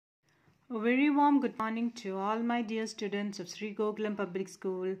A very warm good morning to all my dear students of Sri Gokulam Public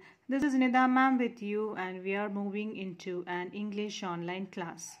School. This is Nidha ma'am with you, and we are moving into an English online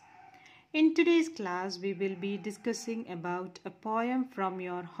class. In today's class, we will be discussing about a poem from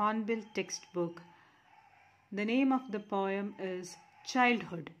your Hornbill textbook. The name of the poem is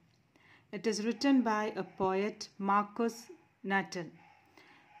Childhood. It is written by a poet, Marcus Nathan.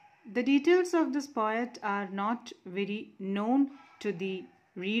 The details of this poet are not very known to the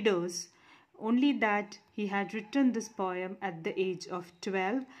readers, only that he had written this poem at the age of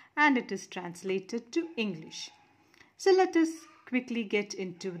 12 and it is translated to English. So let us quickly get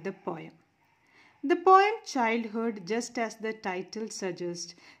into the poem. The poem Childhood, just as the title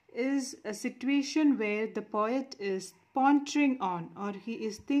suggests, is a situation where the poet is pondering on or he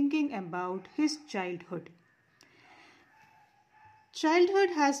is thinking about his childhood. Childhood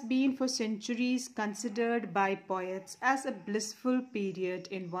has been for centuries considered by poets as a blissful period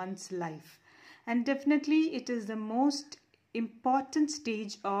in one's life, and definitely it is the most important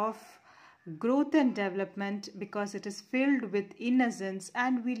stage of growth and development because it is filled with innocence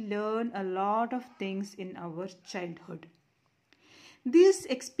and we learn a lot of things in our childhood. These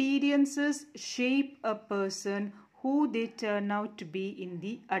experiences shape a person who they turn out to be in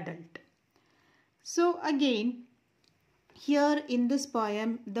the adult. So again, here in this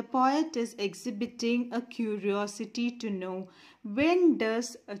poem, the poet is exhibiting a curiosity to know when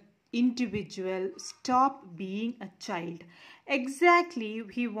does an individual stop being a child. Exactly,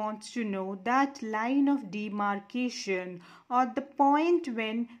 he wants to know that line of demarcation or the point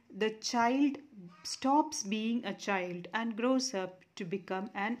when the child stops being a child and grows up to become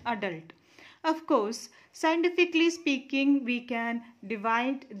an adult. Of course, scientifically speaking, we can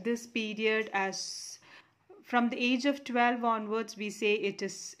divide this period as from the age of 12 onwards, we say it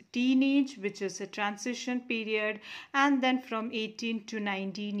is teenage, which is a transition period, and then from 18 to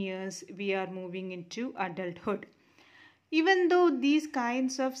 19 years, we are moving into adulthood. Even though these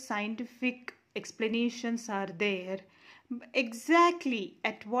kinds of scientific explanations are there, exactly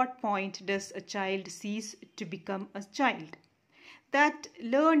at what point does a child cease to become a child? That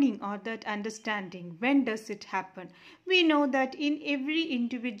learning or that understanding, when does it happen? We know that in every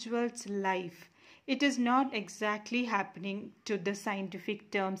individual's life, it is not exactly happening to the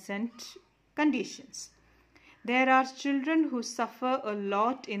scientific terms and conditions. There are children who suffer a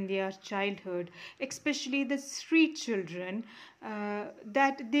lot in their childhood, especially the street children,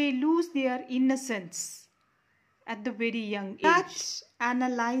 that they lose their innocence at the very young age. That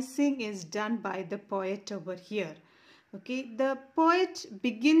analyzing is done by the poet over here. Okay, the poet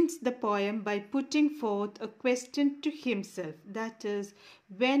begins the poem by putting forth a question to himself, that is,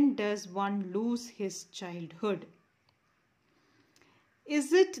 when does one lose his childhood?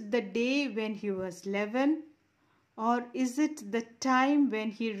 Is it the day when he was 11? Or is it the time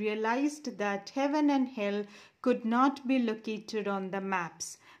when he realized that heaven and hell could not be located on the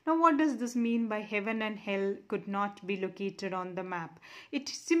maps? Now, what does this mean by heaven and hell could not be located on the map? It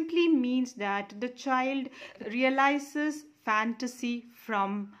simply means that the child realizes fantasy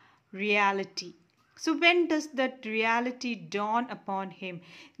from reality. So when does that reality dawn upon him?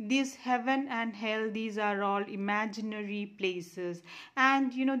 This heaven and hell, these are all imaginary places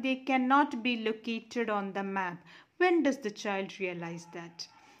and they cannot be located on the map. When does the child realize that?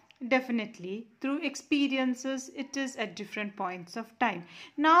 Definitely through experiences, it is at different points of time.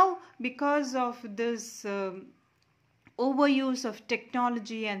 Now, because of this overuse of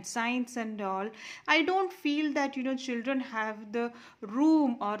technology and science and all, I don't feel that children have the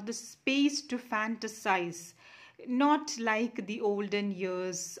room or the space to fantasize, not like the olden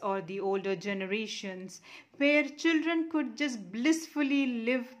years or the older generations where children could just blissfully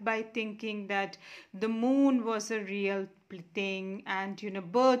live by thinking that the moon was a real thing and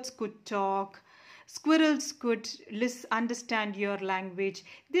birds could talk, squirrels could understand your language.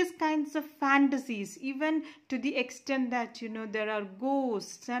 These kinds of fantasies, even to the extent that there are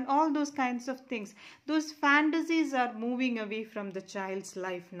ghosts and all those kinds of things, those fantasies are moving away from the child's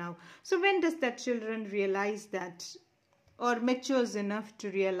life now. So when does that children realize that or matures enough to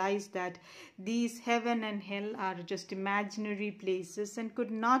realize that these heaven and hell are just imaginary places and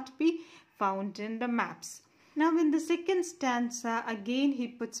could not be found in the maps? Now in the second stanza, again he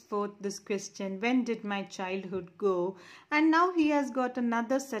puts forth this question, when did my childhood go? And now he has got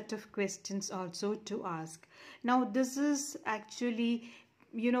another set of questions also to ask. Now this is actually,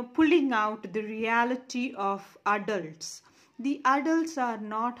 pulling out the reality of adults. The adults are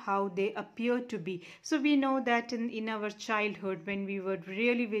not how they appear to be. So we know that in our childhood, when we were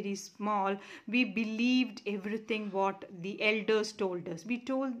really very small, we believed everything what the elders told us. We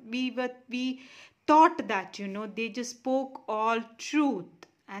thought that they just spoke all truth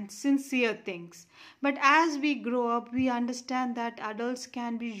and sincere things. But as we grow up, we understand that adults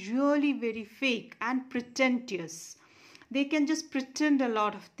can be really very fake and pretentious. They can just pretend a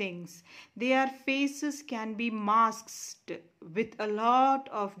lot of things. Their faces can be masked with a lot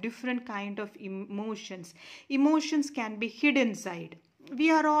of different kind of emotions. Emotions can be hidden inside. We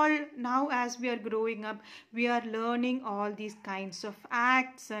are all now, as we are growing up, we are learning all these kinds of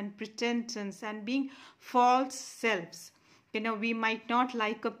acts and pretensions and being false selves. We might not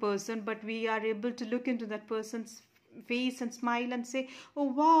like a person, but we are able to look into that person's face and smile and say, oh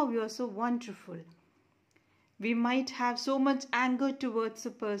wow, you are so wonderful. We might have so much anger towards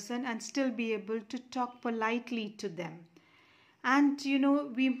a person and still be able to talk politely to them. And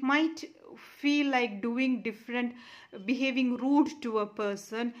we might feel like doing different, behaving rude to a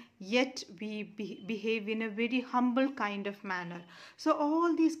person, yet we behave in a very humble kind of manner. So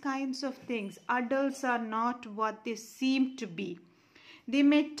all these kinds of things, adults are not what they seem to be. They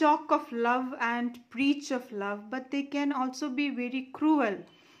may talk of love and preach of love, but they can also be very cruel.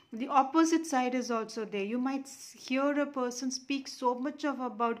 The opposite side is also there. You might hear a person speak so much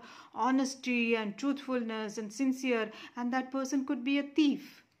about honesty and truthfulness and sincere, and that person could be a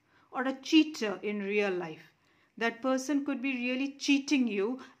thief or a cheater in real life. That person could be really cheating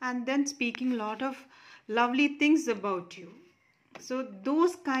you and then speaking a lot of lovely things about you. So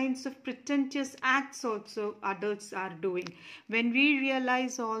those kinds of pretentious acts also adults are doing. When we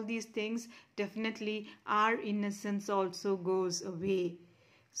realize all these things, definitely our innocence also goes away.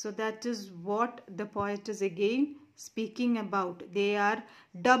 So that is what the poet is again speaking about. They are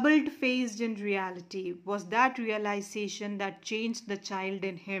doubled-faced in reality. Was that realization that changed the child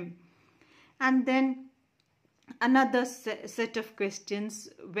in him? And then another set of questions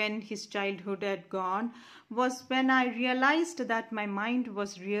when his childhood had gone was when I realized that my mind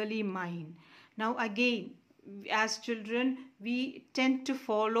was really mine. Now again, as children, we tend to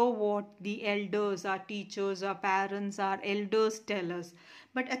follow what the elders, our teachers, our parents, our elders tell us.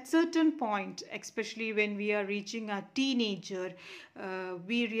 But at certain point, especially when we are reaching a teenager,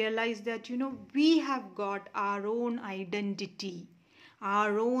 we realize that, we have got our own identity,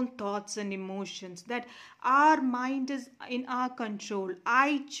 our own thoughts and emotions, that our mind is in our control.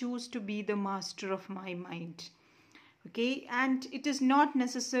 I choose to be the master of my mind. Okay, and it is not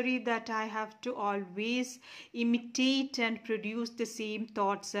necessary that I have to always imitate and produce the same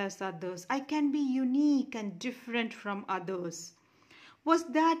thoughts as others. I can be unique and different from others. Was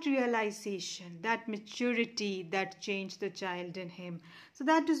that realization, that maturity that changed the child in him? So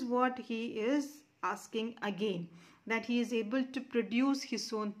that is what he is asking again, that he is able to produce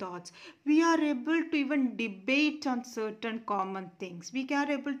his own thoughts. We are able to even debate on certain common things. We are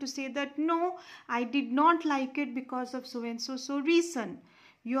able to say that, no, I did not like it because of so and so reason.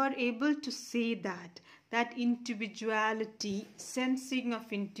 You are able to say that individuality, sensing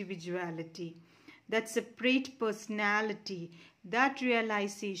of individuality, that separate personality, that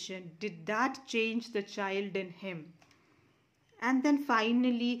realization, did that change the child in him? And then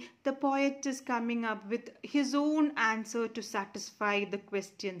finally, the poet is coming up with his own answer to satisfy the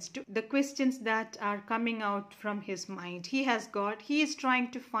questions that are coming out from his mind. He is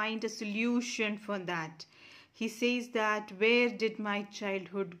trying to find a solution for that. He says that, where did my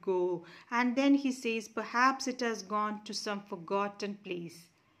childhood go? And then he says, perhaps it has gone to some forgotten place,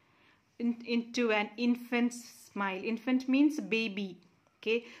 into an infant's smile. Infant means baby.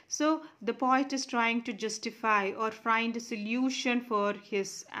 Okay, so the poet is trying to justify or find a solution for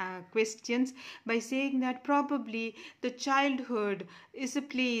his questions by saying that probably the childhood is a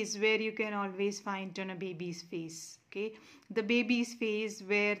place where you can always find on a baby's face. Okay, the baby's face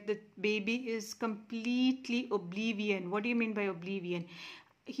where the baby is completely oblivion. What do you mean by oblivion?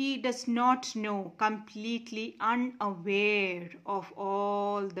 He does not know, completely unaware of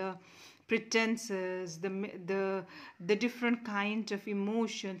all the pretenses, the different kinds of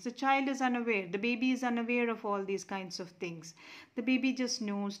emotions. The child is unaware. The baby is unaware of all these kinds of things. The baby just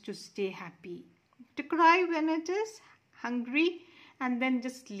knows to stay happy, to cry when it is hungry, and then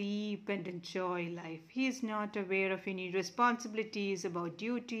just sleep and enjoy life. He is not aware of any responsibilities about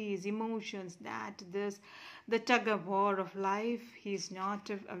duties, emotions, the tug of war of life. He is not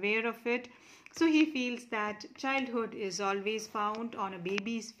aware of it. So he feels that childhood is always found on a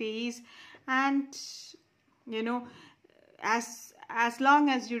baby's face, and as long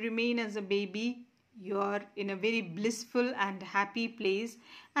as you remain as a baby, you're in a very blissful and happy place,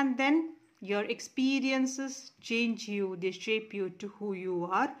 and then your experiences change you, they shape you to who you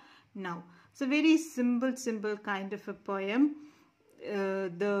are now. It's a very simple kind of a poem.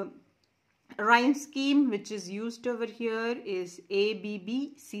 The rhyme scheme which is used over here is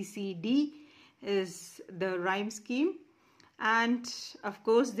ABB CCD is the rhyme scheme, And of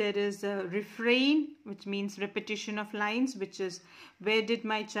course there is a refrain, which means repetition of lines, which is where did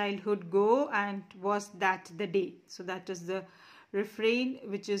my childhood go and was that the day. So that is the refrain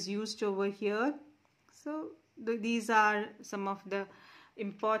which is used over here. So these are some of the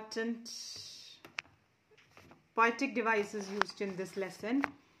important poetic devices used in this lesson.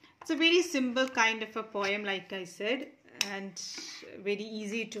 It's a very simple kind of a poem, like I said, and very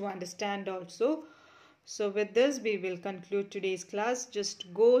easy to understand also. So with this we will conclude today's class.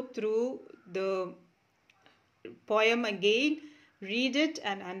 Just go through the poem again, read it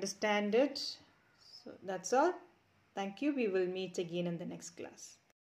and understand it. So that's all. Thank you. We will meet again in the next class.